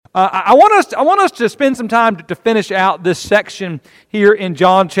I want us to spend some time to finish out this section here in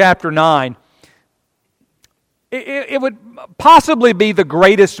John chapter 9. It would possibly be the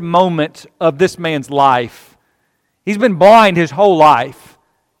greatest moment of this man's life. He's been blind his whole life,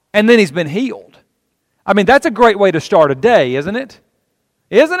 and then he's been healed. I mean, that's a great way to start a day, isn't it?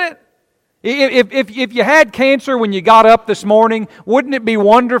 Isn't it? If you had cancer when you got up this morning, wouldn't it be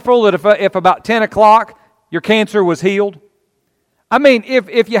wonderful that if about 10 o'clock your cancer was healed? I mean,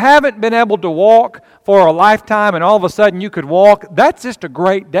 if you haven't been able to walk for a lifetime and all of a sudden you could walk, that's just a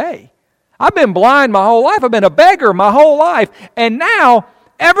great day. I've been blind my whole life. I've been a beggar my whole life. And now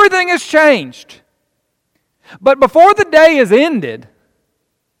everything has changed. But before the day is ended,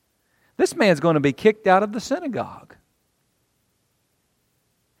 this man's going to be kicked out of the synagogue.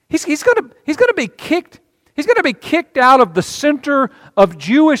 He's going to be kicked. He's going to be kicked out of the center of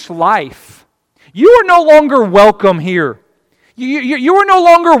Jewish life. You are no longer welcome here. You are no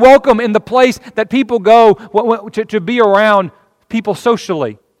longer welcome in the place that people go to be around people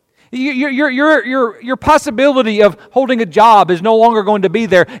socially. Your possibility of holding a job is no longer going to be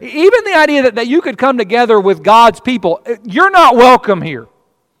there. Even the idea that you could come together with God's people, you're not welcome here.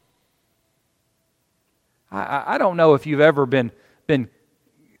 I don't know if you've ever been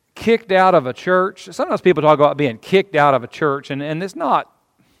kicked out of a church. Sometimes people talk about being kicked out of a church, and it's not.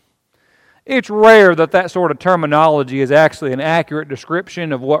 It's rare that sort of terminology is actually an accurate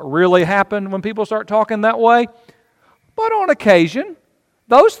description of what really happened when people start talking that way. But on occasion,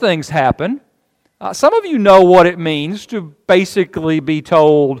 those things happen. Some of you know what it means to basically be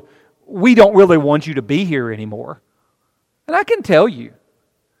told, we don't really want you to be here anymore. And I can tell you,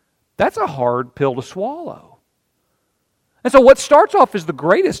 that's a hard pill to swallow. And so what starts off as the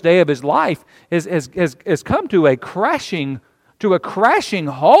greatest day of his life has come to a crashing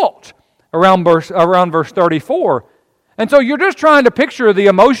halt around verse 34. And so you're just trying to picture the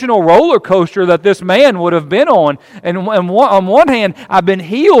emotional roller coaster that this man would have been on. And on one hand, I've been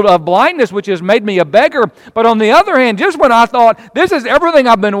healed of blindness, which has made me a beggar. But on the other hand, just when I thought, this is everything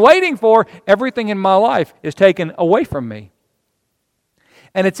I've been waiting for, everything in my life is taken away from me.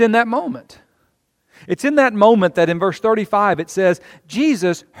 And it's in that moment. It's in that moment that in verse 35 it says,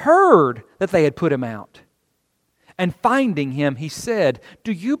 Jesus heard that they had put him out. And finding him, he said,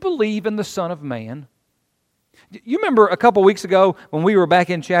 do you believe in the Son of Man? You remember a couple weeks ago when we were back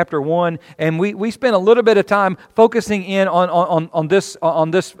in chapter 1 and we spent a little bit of time focusing in on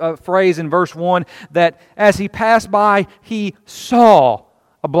this phrase in verse 1 that as he passed by, he saw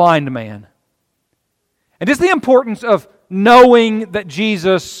a blind man. And just the importance of knowing that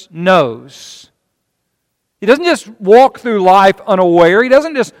Jesus knows. He doesn't just walk through life unaware. He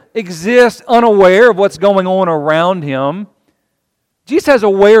doesn't just exist unaware of what's going on around him. Jesus has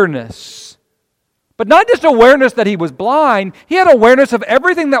awareness. But not just awareness that he was blind, he had awareness of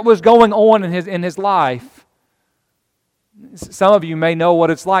everything that was going on in his life. Some of you may know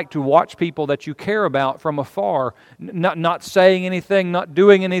what it's like to watch people that you care about from afar, not saying anything, not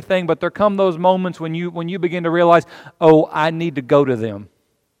doing anything, but there come those moments when you begin to realize, oh, I need to go to them.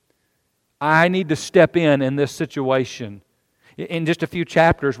 I need to step in this situation. In just a few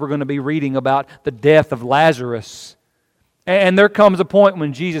chapters, we're going to be reading about the death of Lazarus. And there comes a point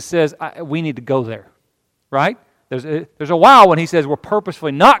when Jesus says, we need to go there. Right? There's a while when he says we're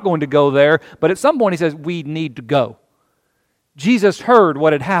purposefully not going to go there, but at some point he says we need to go. Jesus heard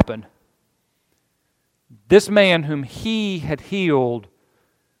what had happened. This man whom he had healed,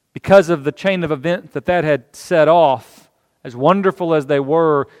 because of the chain of events that had set off, as wonderful as they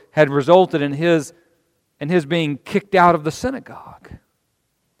were, had resulted in his being kicked out of the synagogue.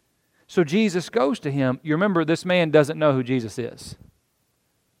 So Jesus goes to him. You remember, this man doesn't know who Jesus is.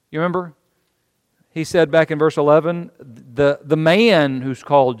 You remember? He said back in verse 11, the man who's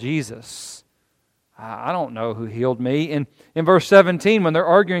called Jesus, I don't know who healed me. In verse 17, when they're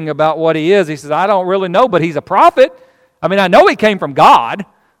arguing about what he is, he says, I don't really know, but he's a prophet. I mean, I know he came from God,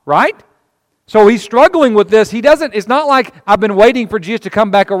 right? So he's struggling with this. It's not like I've been waiting for Jesus to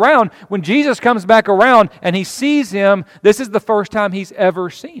come back around. When Jesus comes back around and he sees him, this is the first time he's ever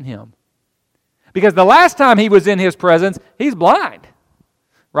seen him. Because the last time he was in his presence, he's blind.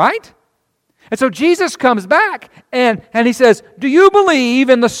 Right? And so Jesus comes back and he says, do you believe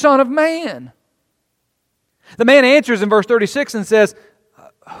in the Son of Man? The man answers in verse 36 and says,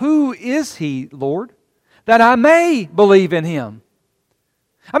 who is he, Lord, that I may believe in him?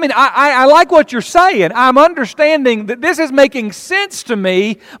 I mean, I like what you're saying. I'm understanding that this is making sense to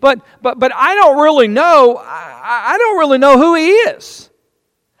me, but I don't really know. I don't really know who he is.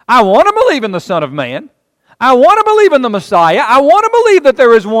 I want to believe in the Son of Man. I want to believe in the Messiah. I want to believe that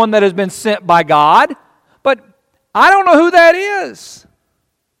there is one that has been sent by God, but I don't know who that is.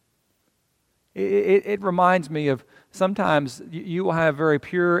 it reminds me of sometimes you will have very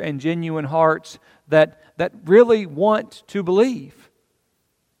pure and genuine hearts that really want to believe,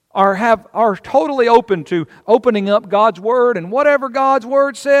 or are totally open to opening up God's Word, and whatever God's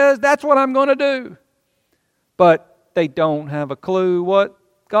Word says, that's what I'm going to do. But they don't have a clue what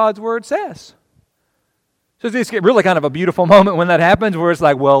God's Word says. So it's really kind of a beautiful moment when that happens, where it's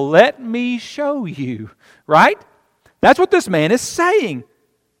like, well, let me show you, right? That's what this man is saying.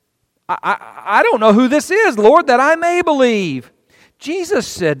 I don't know who this is, Lord, that I may believe. Jesus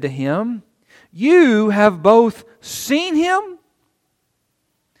said to him, you have both seen Him,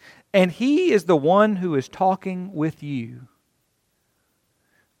 and He is the one who is talking with you.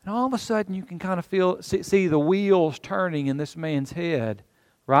 And all of a sudden you can kind of see the wheels turning in this man's head,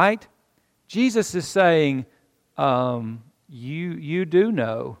 right? Jesus is saying, you do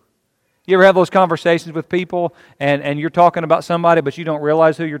know. You ever have those conversations with people and you're talking about somebody but you don't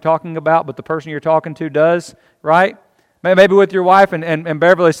realize who you're talking about, but the person you're talking to does, right? Maybe with your wife and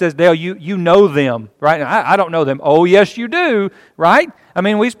Beverly says, Dale, you know them, right? And I don't know them. Oh, yes, you do, right? I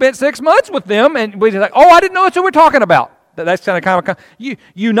mean, we spent 6 months with them and we're like, oh, I didn't know that's who we're talking about. That's kind of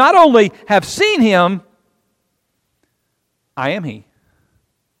you not only have seen Him, I am He.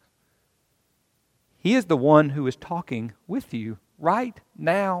 He is the one who is talking with you right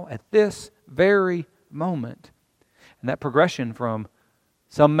now at this very moment. And that progression from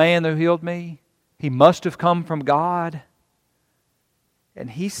some man who healed me, he must have come from God.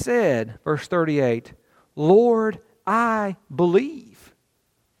 And he said, verse 38, Lord, I believe.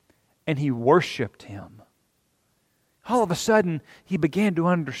 And he worshiped Him. All of a sudden, he began to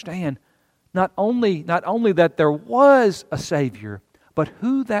understand not only that there was a Savior, but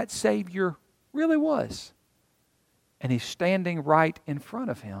who that Savior really was. And he's standing right in front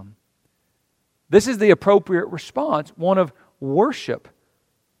of him. This is the appropriate response, one of worship,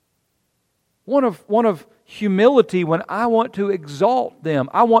 one of humility when I want to exalt them,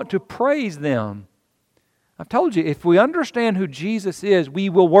 I want to praise them. I've told you, if we understand who Jesus is, we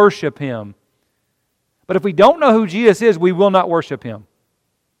will worship Him. But if we don't know who Jesus is, we will not worship Him.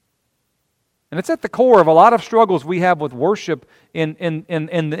 And it's at the core of a lot of struggles we have with worship even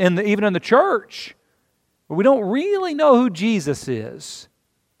in the church. We don't really know who Jesus is.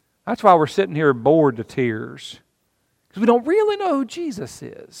 That's why we're sitting here bored to tears. Because we don't really know who Jesus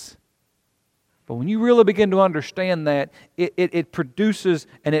is. But when you really begin to understand that, it produces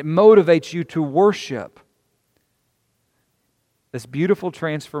and it motivates you to worship. This beautiful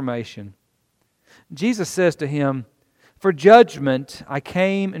transformation. Jesus says to him, for judgment I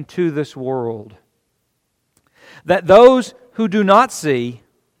came into this world, that those who do not see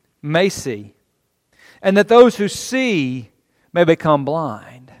may see, and that those who see may become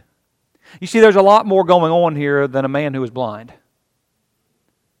blind. You see, there's a lot more going on here than a man who is blind.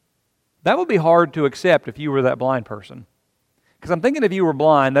 That would be hard to accept if you were that blind person. Because I'm thinking if you were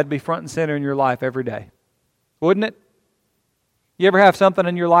blind, that'd be front and center in your life every day. Wouldn't it? You ever have something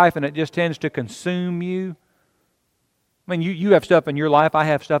in your life and it just tends to consume you? I mean, you have stuff in your life, I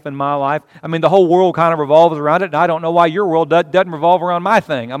have stuff in my life. I mean, the whole world kind of revolves around it, and I don't know why your world doesn't revolve around my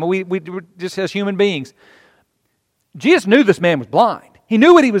thing. I mean, we just as human beings. Jesus knew this man was blind. He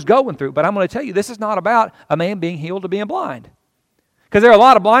knew what he was going through, but I'm going to tell you, this is not about a man being healed or being blind. Because there are a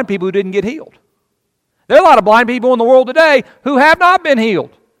lot of blind people who didn't get healed. There are a lot of blind people in the world today who have not been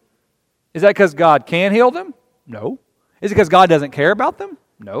healed. Is that because God can heal them? No. Is it because God doesn't care about them?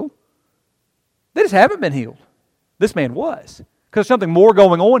 No. They just haven't been healed. This man was. Because there's something more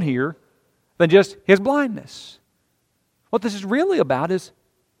going on here than just his blindness. What this is really about is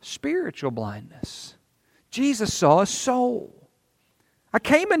spiritual blindness. Jesus saw a soul. I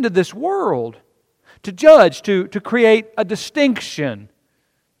came into this world to judge, to create a distinction.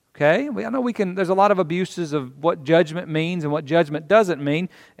 Okay? I know there's a lot of abuses of what judgment means and what judgment doesn't mean.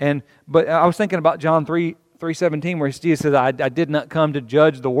 But I was thinking about John 3:17 where Jesus says, I did not come to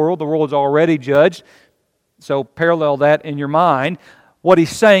judge the world. The world is already judged. So parallel that in your mind. What he's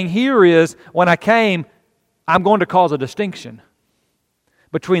saying here is, when I came, I'm going to cause a distinction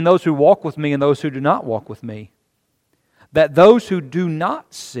between those who walk with me and those who do not walk with me. That those who do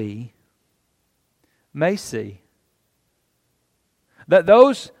not see may see. That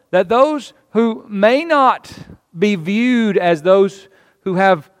those who may not be viewed as those who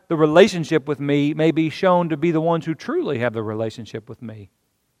have the relationship with me may be shown to be the ones who truly have the relationship with me.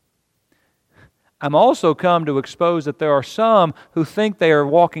 I'm also come to expose that there are some who think they are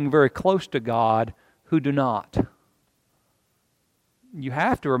walking very close to God who do not. You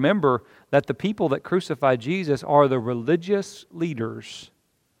have to remember that the people that crucified Jesus are the religious leaders.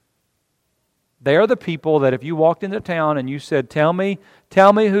 They are the people that if you walked into town and you said, tell me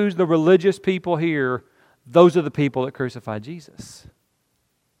who's the religious people here, those are the people that crucified Jesus.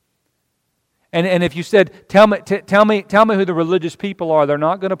 And if you said, tell me who the religious people are, they're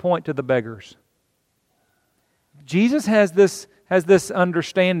not going to point to the beggars. Jesus has this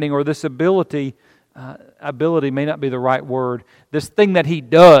understanding, or this ability may not be the right word, this thing that He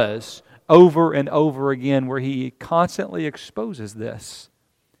does over and over again, where He constantly exposes this.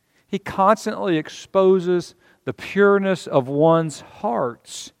 He constantly exposes the pureness of one's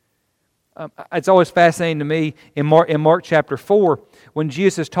hearts. It's always fascinating to me in Mark chapter 4, when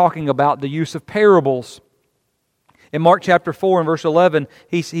Jesus is talking about the use of parables. In Mark chapter 4 and verse 11,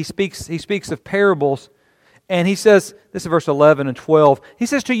 he speaks of parables. And he says, this is verse 11 and 12, he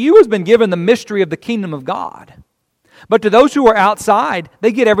says, to you has been given the mystery of the kingdom of God. But to those who are outside,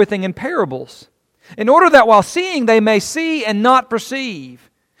 they get everything in parables, in order that while seeing they may see and not perceive,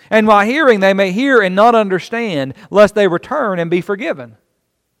 and while hearing they may hear and not understand, lest they return and be forgiven.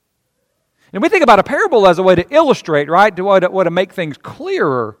 And we think about a parable as a way to illustrate, right? To make things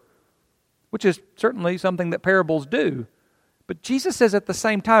clearer, which is certainly something that parables do. But Jesus says at the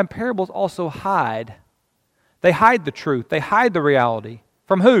same time, parables also hide. They hide the truth. They hide the reality.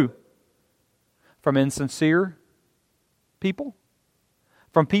 From who? From insincere people?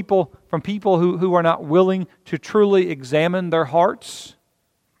 From people who are not willing to truly examine their hearts?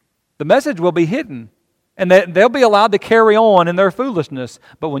 The message will be hidden. And they'll be allowed to carry on in their foolishness.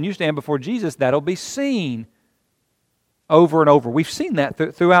 But when you stand before Jesus, that'll be seen over and over. We've seen that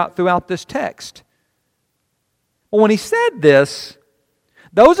throughout this text. Well, when He said this,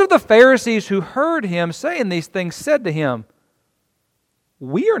 those of the Pharisees who heard Him saying these things said to Him,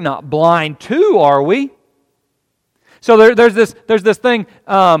 we are not blind too, are we? So there's this thing.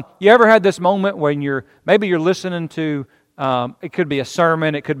 You ever had this moment when maybe you're listening to, it could be a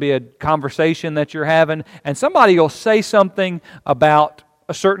sermon, it could be a conversation that you're having, and somebody will say something about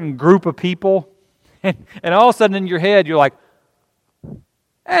a certain group of people, and all of a sudden in your head you're like,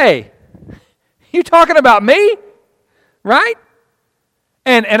 hey, you talking about me? Right?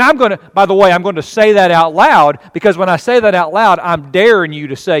 And I'm going to say that out loud, because when I say that out loud, I'm daring you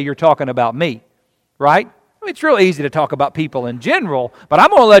to say you're talking about me. Right? I mean, it's real easy to talk about people in general, but I'm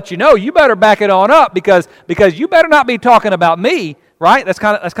going to let you know, you better back it on up, because you better not be talking about me, right? That's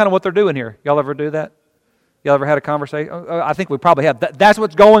kind of what they're doing here. Y'all ever do that? Y'all ever had a conversation? I think we probably have. That's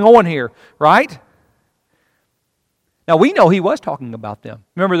what's going on here, right? Now, we know He was talking about them.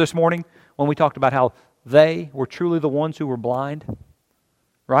 Remember this morning when we talked about how they were truly the ones who were blind?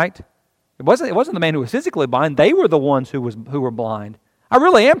 Right? It wasn't the man who was physically blind. They were the ones who were blind. I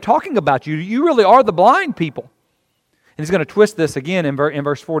really am talking about you. You really are the blind people. And He's going to twist this again in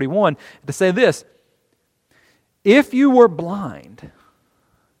verse 41 to say this. If you were blind, and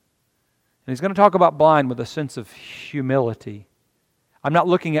He's going to talk about blind with a sense of humility. I'm not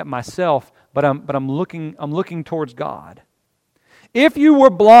looking at myself, but I'm looking towards God. If you were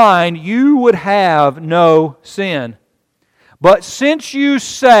blind, you would have no sin. But since you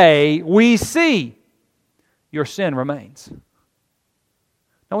say, we see, your sin remains.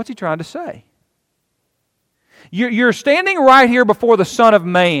 Now, what's He trying to say? You're standing right here before the Son of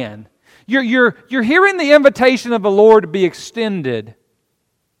Man. You're hearing the invitation of the Lord to be extended.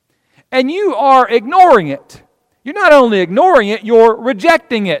 And you are ignoring it. You're not only ignoring it, you're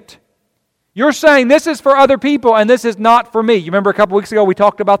rejecting it. You're saying this is for other people and this is not for me. You remember a couple weeks ago we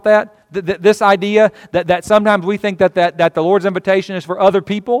talked about that? This idea that sometimes we think that the Lord's invitation is for other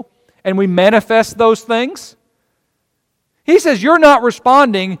people and we manifest those things. He says you're not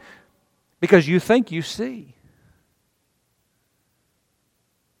responding because you think you see.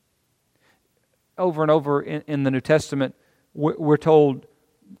 Over and over in the New Testament, we're told,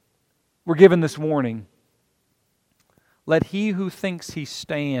 we're given this warning. Let he who thinks he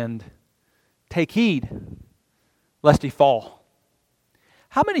stand take heed lest he fall.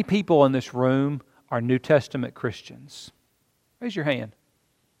 How many people in this room are New Testament Christians? Raise your hand.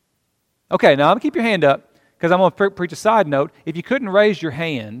 Okay, now I'm going to keep your hand up because I'm going to preach a side note. If you couldn't raise your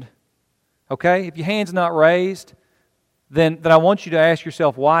hand, okay, if your hand's not raised, then I want you to ask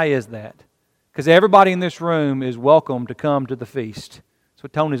yourself, why is that? Because everybody in this room is welcome to come to the feast. That's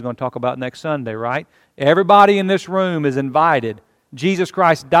what Tony's going to talk about next Sunday, right? Everybody in this room is invited. Jesus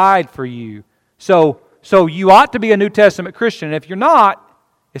Christ died for you. So you ought to be a New Testament Christian. If you're not,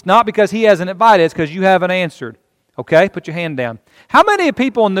 it's not because He hasn't invited, it's because you haven't answered. Okay? Put your hand down. How many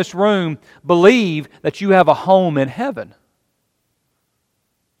people in this room believe that you have a home in heaven?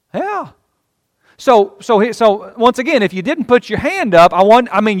 Yeah. So once again, if you didn't put your hand up,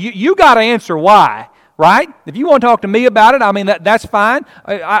 you got to answer why. right? If you want to talk to me about it, I mean, that's fine.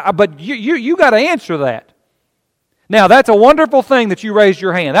 But you got to answer that. Now, that's a wonderful thing that you raised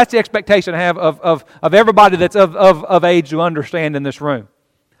your hand. That's the expectation I have of everybody that's of age to understand in this room.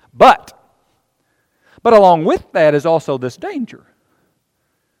 But along with that is also this danger,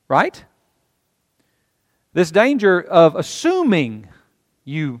 right? This danger of assuming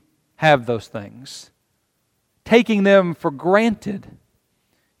you have those things, taking them for granted.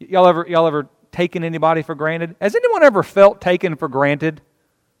 Y'all ever taken anybody for granted? Has anyone ever felt taken for granted?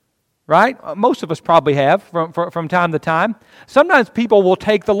 Right? Most of us probably have from time to time. Sometimes people will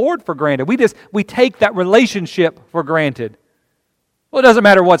take the Lord for granted. We take that relationship for granted. Well, it doesn't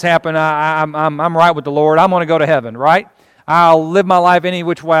matter what's happened. I'm right with the Lord. I'm going to go to heaven, right? I'll live my life any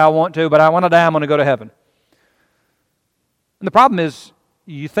which way I want to, but when I die, I'm going to go to heaven. And the problem is,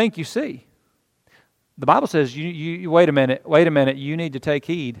 you think you see. The Bible says, you wait a minute, you need to take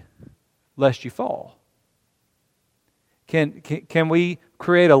heed lest you fall. Can we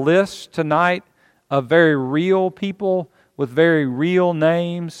create a list tonight of very real people with very real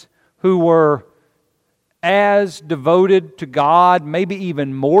names who were as devoted to God, maybe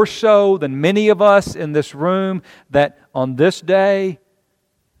even more so than many of us in this room, that on this day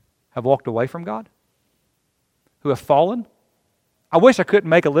have walked away from God? Who have fallen? I wish I couldn't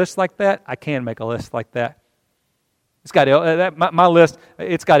make a list like that. I can make a list like that. It's got my list.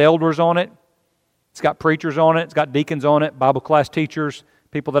 It's got elders on it. It's got preachers on it. It's got deacons on it. Bible class teachers,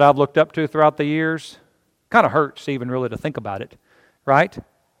 people that I've looked up to throughout the years. Kind of hurts even really to think about it, right? I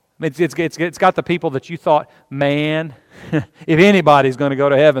mean, it's got the people that you thought, man, if anybody's going to go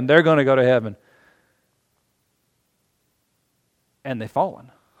to heaven, they're going to go to heaven, and they've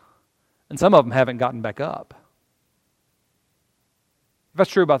fallen, and some of them haven't gotten back up. If that's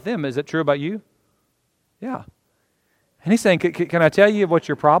true about them, is it true about you? Yeah. And he's saying, can I tell you what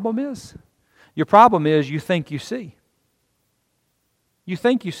your problem is? Your problem is you think you see. You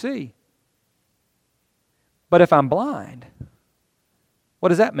think you see. But if I'm blind, what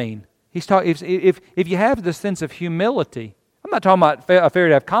does that mean? He's talking. If you have this sense of humility, I'm not talking about a failure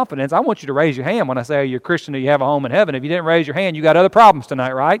to have confidence. I want you to raise your hand when I say, you're a Christian or you have a home in heaven. If you didn't raise your hand, you got other problems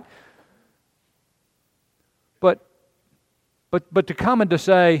tonight, right? But to come and to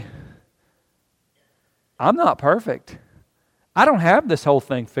say, I'm not perfect. I don't have this whole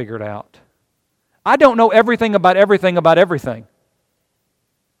thing figured out. I don't know everything about everything about everything.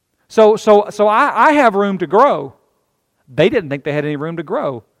 So I have room to grow. They didn't think they had any room to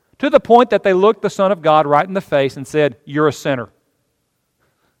grow, to the point that they looked the Son of God right in the face and said, you're a sinner.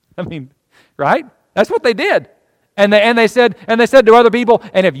 I mean, right? That's what they did. And they said to other people,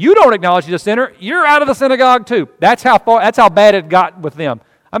 and if you don't acknowledge he's a sinner, you're out of the synagogue too. That's how bad it got with them.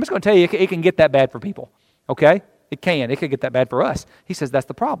 I'm just going to tell you, it can get that bad for people. Okay? It could get that bad for us. He says that's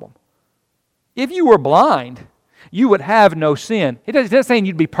the problem. If you were blind, you would have no sin. He's not saying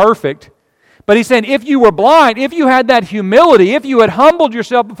you'd be perfect, but he's saying if you were blind, if you had that humility, if you had humbled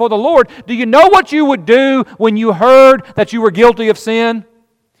yourself before the Lord, do you know what you would do when you heard that you were guilty of sin?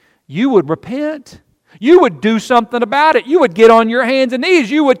 You would repent. You would do something about it. You would get on your hands and knees.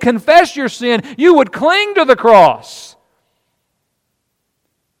 You would confess your sin. You would cling to the cross.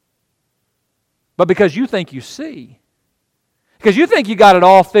 But because you think you see, because you think you got it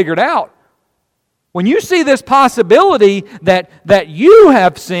all figured out, when you see this possibility that you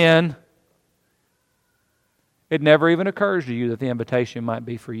have sin, it never even occurs to you that the invitation might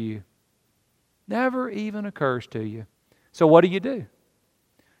be for you. Never even occurs to you. So what do?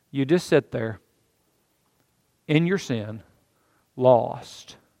 You just sit there in your sin,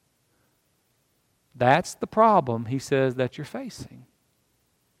 lost. That's the problem, he says, that you're facing.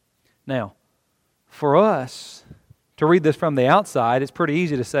 Now, for us to read this from the outside, it's pretty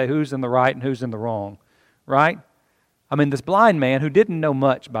easy to say who's in the right and who's in the wrong, right? I mean, this blind man who didn't know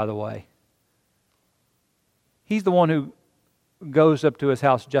much, by the way, he's the one who goes up to his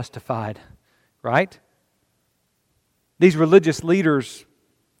house justified, right? These religious leaders,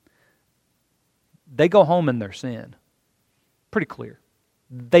 they go home in their sin. Pretty clear.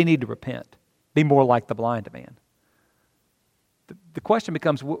 They need to repent. Be more like the blind man. The question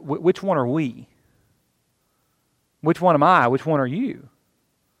becomes, which one are we? Which one am I? Which one are you?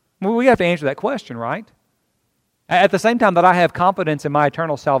 Well, we have to answer that question, right? At the same time that I have confidence in my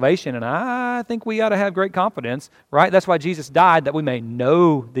eternal salvation, and I think we ought to have great confidence, right? That's why Jesus died, that we may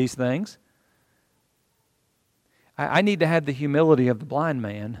know these things. I need to have the humility of the blind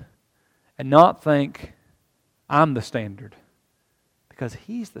man and not think I'm the standard, because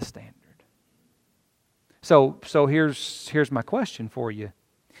he's the standard. So here's my question for you.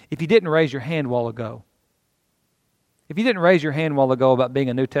 If you didn't raise your hand a while ago, about being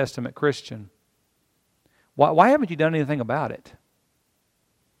a New Testament Christian, Why haven't you done anything about it?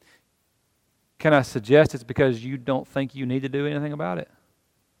 Can I suggest it's because you don't think you need to do anything about it?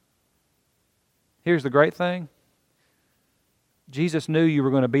 Here's the great thing. Jesus knew you were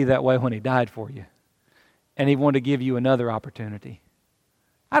going to be that way when He died for you. And He wanted to give you another opportunity.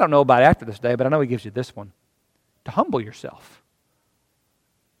 I don't know about after this day, but I know He gives you this one. To humble yourself.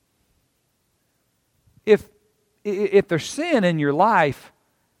 If there's sin in your life,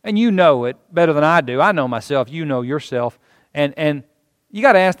 and you know it better than I do, I know myself, you know yourself, and you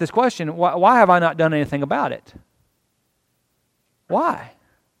got to ask this question, why have I not done anything about it? Why?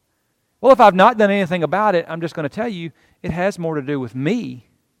 Well, if I've not done anything about it, I'm just going to tell you, it has more to do with me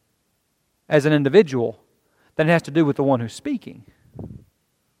as an individual than it has to do with the one who's speaking.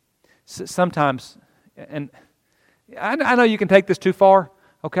 Sometimes, and I know you can take this too far,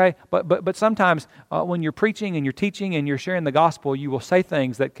 okay? But sometimes when you're preaching and you're teaching and you're sharing the gospel, you will say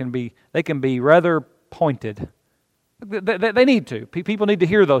things that can be rather pointed. They need to. People need to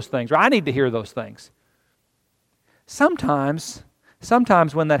hear those things, or I need to hear those things. Sometimes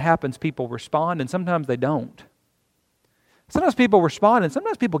when that happens, people respond, and sometimes they don't. Sometimes people respond, and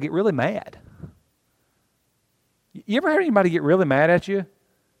sometimes people get really mad. You ever heard anybody get really mad at you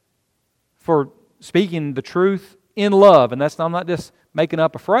for speaking the truth in love? And I'm not just making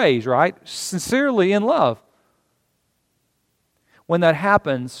up a phrase, right? Sincerely in love. When that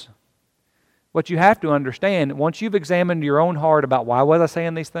happens, what you have to understand, once you've examined your own heart about why was I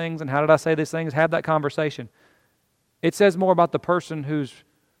saying these things and how did I say these things, have that conversation. It says more about the person who's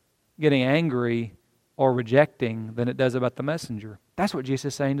getting angry or rejecting than it does about the messenger. That's what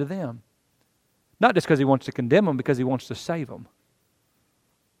Jesus is saying to them. Not just because He wants to condemn them, because He wants to save them.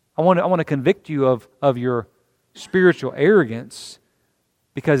 I want to convict you of your spiritual arrogance,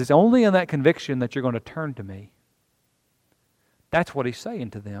 because it's only in that conviction that you're going to turn to me. That's what He's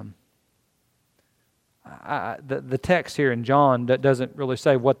saying to them. The text here in John doesn't really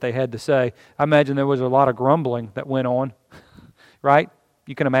say what they had to say. I imagine there was a lot of grumbling that went on, right?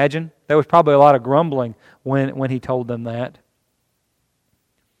 You can imagine. There was probably a lot of grumbling when He told them that.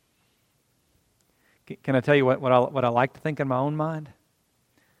 Can I tell you what I like to think in my own mind?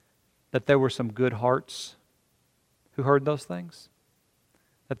 That there were some good hearts who heard those things.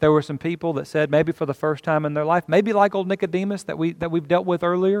 That there were some people that said, maybe for the first time in their life, maybe like old Nicodemus that we've dealt with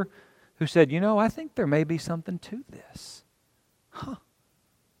earlier, who said, I think there may be something to this.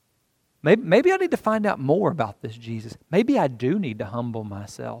 Maybe I need to find out more about this Jesus. Maybe I do need to humble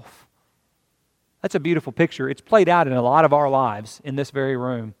myself. That's a beautiful picture. It's played out in a lot of our lives in this very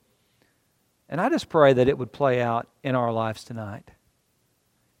room. And I just pray that it would play out in our lives tonight.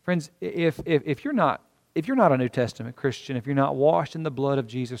 Friends, if you're not a New Testament Christian, if you're not washed in the blood of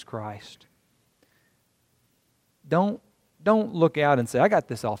Jesus Christ, don't look out and say, I got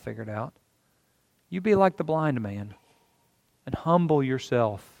this all figured out. You be like the blind man and humble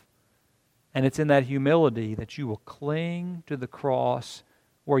yourself. And it's in that humility that you will cling to the cross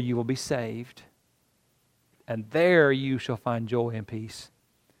where you will be saved. And there you shall find joy and peace.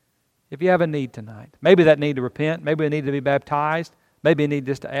 If you have a need tonight, maybe that need to repent, maybe a need to be baptized, maybe a need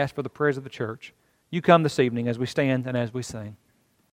just to ask for the prayers of the church, you come this evening as we stand and as we sing.